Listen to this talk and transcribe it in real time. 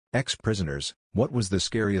Ex-prisoners, what was the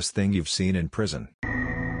scariest thing you've seen in prison?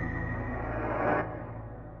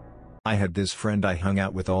 I had this friend I hung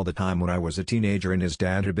out with all the time when I was a teenager, and his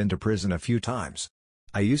dad had been to prison a few times.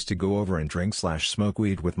 I used to go over and drink/smoke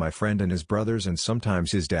weed with my friend and his brothers, and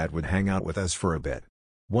sometimes his dad would hang out with us for a bit.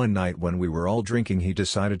 One night when we were all drinking, he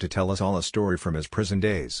decided to tell us all a story from his prison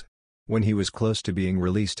days. When he was close to being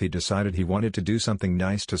released, he decided he wanted to do something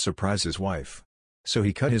nice to surprise his wife. So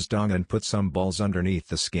he cut his dong and put some balls underneath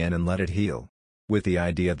the skin and let it heal, with the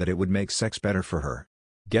idea that it would make sex better for her.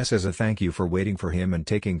 Guess as a thank you for waiting for him and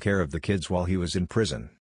taking care of the kids while he was in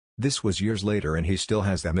prison. This was years later and he still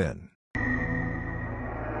has them in.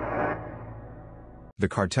 The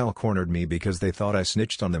cartel cornered me because they thought I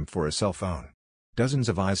snitched on them for a cell phone. Dozens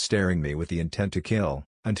of eyes staring me with the intent to kill,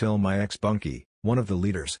 until my ex-bunkie, one of the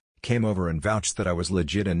leaders, came over and vouched that I was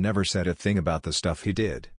legit and never said a thing about the stuff he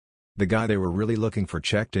did. The guy they were really looking for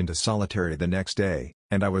checked into solitary the next day,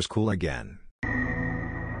 and I was cool again.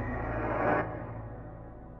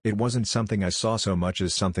 It wasn't something I saw so much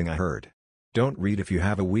as something I heard. Don't read if you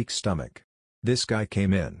have a weak stomach. This guy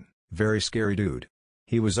came in, very scary dude.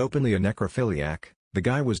 He was openly a necrophiliac. The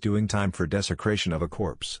guy was doing time for desecration of a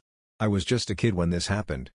corpse. I was just a kid when this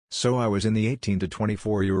happened, so I was in the 18 to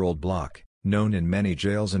 24-year-old block, known in many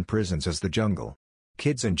jails and prisons as the jungle.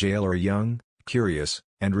 Kids in jail are young, curious,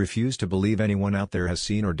 and refuse to believe anyone out there has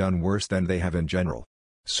seen or done worse than they have in general.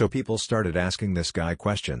 So people started asking this guy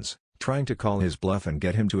questions, trying to call his bluff and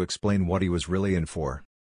get him to explain what he was really in for.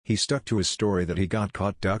 He stuck to his story that he got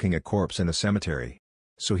caught ducking a corpse in a cemetery.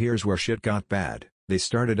 So here's where shit got bad. They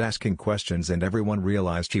started asking questions and everyone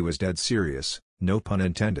realized he was dead serious, no pun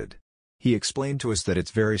intended. He explained to us that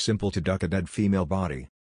it's very simple to duck a dead female body.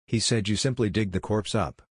 He said you simply dig the corpse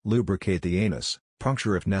up, lubricate the anus,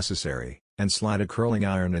 puncture if necessary, and slide a curling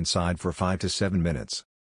iron inside for 5 to 7 minutes.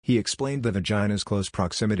 He explained the vagina's close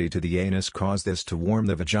proximity to the anus caused this to warm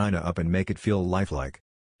the vagina up and make it feel lifelike.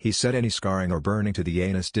 He said any scarring or burning to the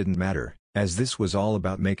anus didn't matter, as this was all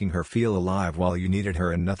about making her feel alive while you needed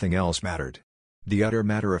her and nothing else mattered. The utter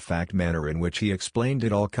matter-of-fact manner in which he explained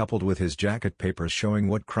it all, coupled with his jacket papers showing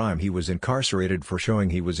what crime he was incarcerated for, showing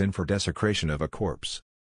he was in for desecration of a corpse.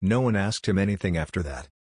 No one asked him anything after that.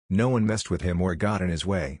 No one messed with him or got in his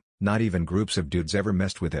way, not even groups of dudes ever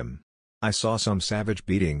messed with him. I saw some savage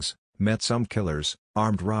beatings, met some killers,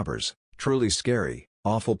 armed robbers, truly scary,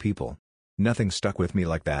 awful people. Nothing stuck with me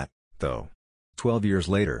like that, though. 12 years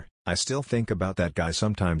later, I still think about that guy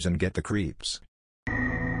sometimes and get the creeps.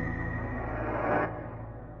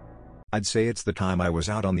 I'd say it's the time I was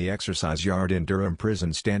out on the exercise yard in Durham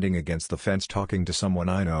prison, standing against the fence talking to someone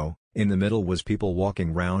I know. In the middle was people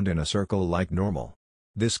walking round in a circle like normal.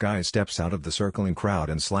 This guy steps out of the circling crowd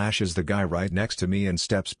and slashes the guy right next to me and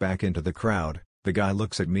steps back into the crowd. The guy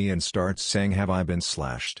looks at me and starts saying, "Have I been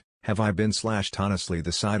slashed? Have I been slashed?" Honestly,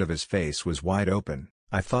 the side of his face was wide open.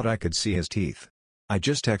 I thought I could see his teeth. I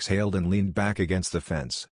just exhaled and leaned back against the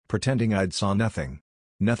fence, pretending I'd saw nothing.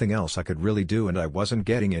 Nothing else I could really do, and I wasn't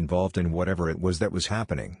getting involved in whatever it was that was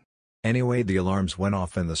happening. Anyway, the alarms went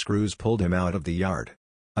off and the screws pulled him out of the yard.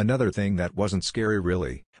 Another thing that wasn't scary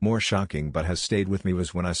really, more shocking but has stayed with me,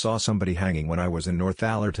 was when I saw somebody hanging when I was in North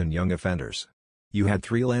Allerton Young Offenders. You had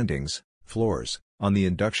 3 landings, floors, on the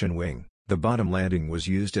induction wing. The bottom landing was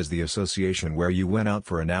used as the association where you went out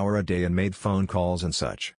for an hour a day and made phone calls and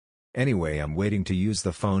such. Anyway, I'm waiting to use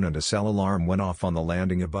the phone and a cell alarm went off on the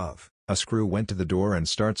landing above. A screw went to the door and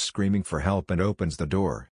starts screaming for help and opens the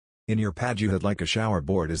door. In your pad you had like a shower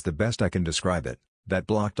board is the best I can describe it, that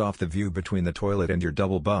blocked off the view between the toilet and your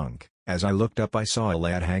double bunk. As I looked up I saw a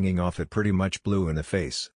lad hanging off it, pretty much blue in the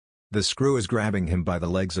face. The screw is grabbing him by the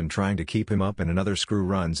legs and trying to keep him up, and another screw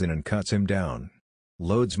runs in and cuts him down.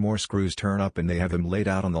 Loads more screws turn up and they have him laid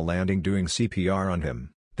out on the landing doing CPR on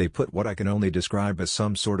him. They put what I can only describe as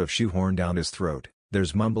some sort of shoehorn down his throat.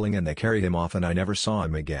 There's mumbling and they carry him off and I never saw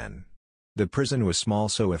him again. The prison was small,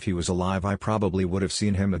 so if he was alive I probably would have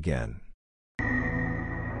seen him again.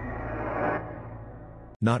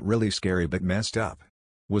 Not really scary but messed up.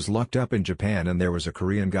 Was locked up in Japan and there was a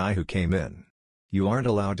Korean guy who came in. You aren't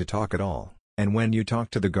allowed to talk at all, and when you talk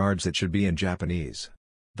to the guards it should be in Japanese.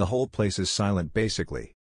 The whole place is silent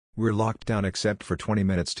basically. We're locked down except for 20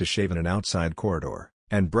 minutes to shave in an outside corridor,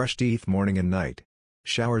 and brush teeth morning and night.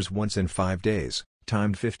 Showers once in 5 days,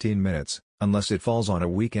 timed 15 minutes, unless it falls on a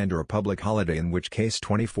weekend or a public holiday, in which case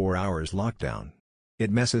 24 hours lockdown.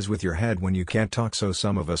 It messes with your head when you can't talk, so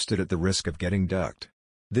some of us stood at the risk of getting ducked.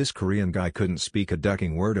 This Korean guy couldn't speak a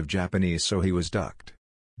ducking word of Japanese, so he was ducked.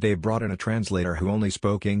 They brought in a translator who only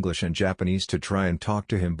spoke English and Japanese to try and talk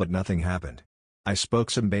to him, but nothing happened. I spoke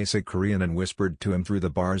some basic Korean and whispered to him through the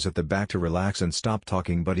bars at the back to relax and stop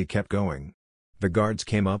talking, but he kept going. The guards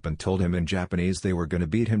came up and told him in Japanese they were gonna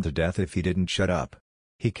beat him to death if he didn't shut up.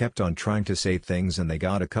 He kept on trying to say things and they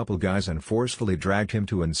got a couple guys and forcefully dragged him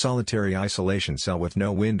to an solitary isolation cell with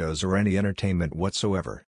no windows or any entertainment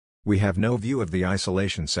whatsoever. We have no view of the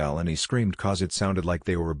isolation cell and he screamed cause it sounded like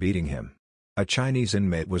they were beating him. A Chinese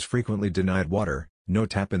inmate was frequently denied water, no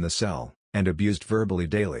tap in the cell, and abused verbally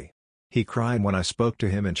daily. He cried when I spoke to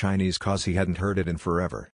him in Chinese cause he hadn't heard it in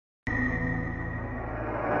forever.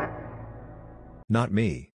 Not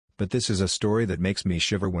me, but this is a story that makes me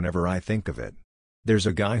shiver whenever I think of it. There's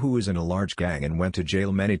a guy who was in a large gang and went to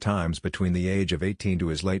jail many times between the age of 18 to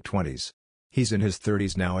his late 20s. He's in his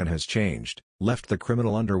 30s now and has changed, left the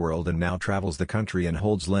criminal underworld and now travels the country and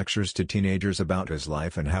holds lectures to teenagers about his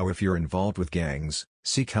life and how if you're involved with gangs,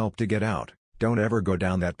 seek help to get out, don't ever go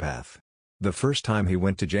down that path. The first time he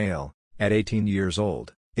went to jail, at 18 years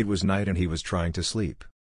old, it was night and he was trying to sleep.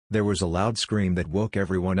 There was a loud scream that woke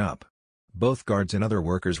everyone up. Both guards and other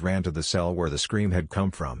workers ran to the cell where the scream had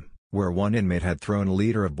come from, where one inmate had thrown a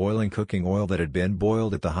liter of boiling cooking oil that had been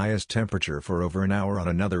boiled at the highest temperature for over an hour on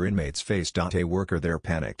another inmate's face. A worker there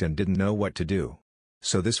panicked and didn't know what to do.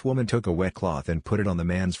 So this woman took a wet cloth and put it on the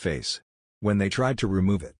man's face. When they tried to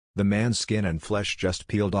remove it, the man's skin and flesh just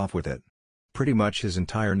peeled off with it. Pretty much his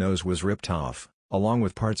entire nose was ripped off, along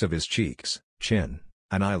with parts of his cheeks, chin,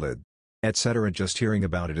 an eyelid, etc. Just hearing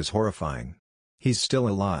about it is horrifying. He's still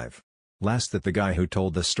alive. Last that the guy who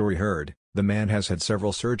told the story heard, the man has had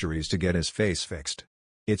several surgeries to get his face fixed.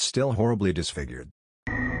 It's still horribly disfigured.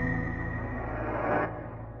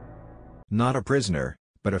 Not a prisoner,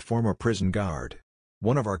 but a former prison guard.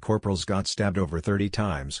 One of our corporals got stabbed over 30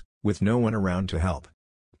 times, with no one around to help.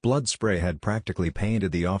 Blood spray had practically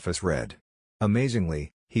painted the office red.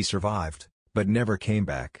 Amazingly, he survived, but never came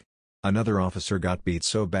back. Another officer got beat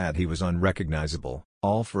so bad he was unrecognizable,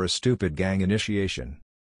 all for a stupid gang initiation.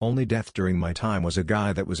 Only death during my time was a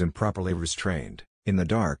guy that was improperly restrained, in the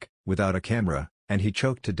dark, without a camera, and he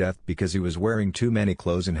choked to death because he was wearing too many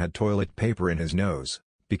clothes and had toilet paper in his nose,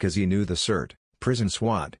 because he knew the prison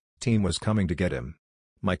SWAT team was coming to get him.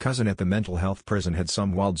 My cousin at the mental health prison had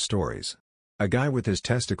some wild stories. A guy with his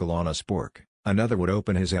testicle on a spork, another would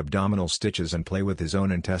open his abdominal stitches and play with his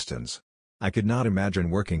own intestines. I could not imagine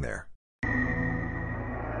working there.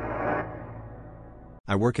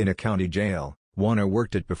 I work in a county jail. One I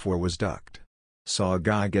worked at before was ducked. Saw a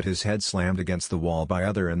guy get his head slammed against the wall by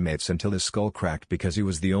other inmates until his skull cracked because he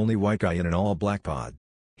was the only white guy in an all-black pod.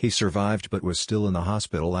 He survived but was still in the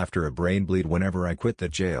hospital after a brain bleed whenever I quit the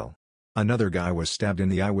jail. Another guy was stabbed in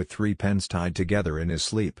the eye with 3 pens tied together in his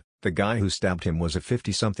sleep. The guy who stabbed him was a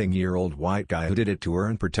 50-something-year-old white guy who did it to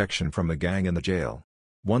earn protection from a gang in the jail.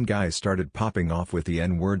 One guy started popping off with the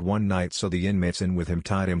N-word one night, so the inmates in with him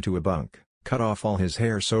tied him to a bunk, cut off all his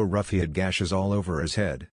hair so rough he had gashes all over his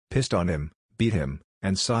head, pissed on him, beat him,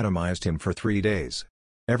 and sodomized him for 3 days.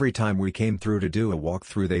 Every time we came through to do a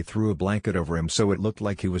walkthrough they threw a blanket over him so it looked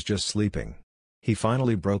like he was just sleeping. He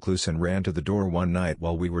finally broke loose and ran to the door one night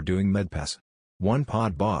while we were doing medpass. One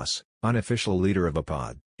pod boss, unofficial leader of a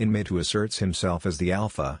pod, inmate who asserts himself as the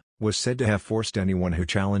alpha, was said to have forced anyone who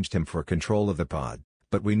challenged him for control of the pod,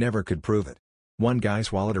 but we never could prove it. One guy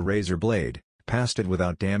swallowed a razor blade, passed it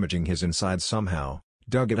without damaging his insides somehow,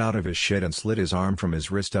 dug it out of his shit and slit his arm from his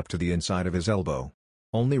wrist up to the inside of his elbow.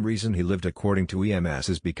 Only reason he lived according to EMS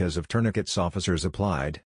is because of tourniquets officers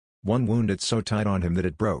applied. One wounded so tight on him that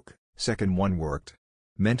it broke, second one worked.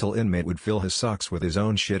 Mental inmate would fill his socks with his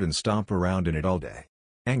own shit and stomp around in it all day.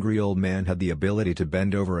 Angry old man had the ability to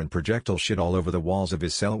bend over and projectile shit all over the walls of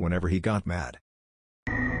his cell whenever he got mad.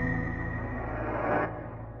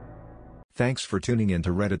 Thanks for tuning in to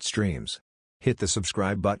Reddit Streams. Hit the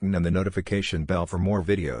subscribe button and the notification bell for more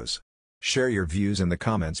videos. Share your views in the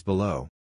comments below.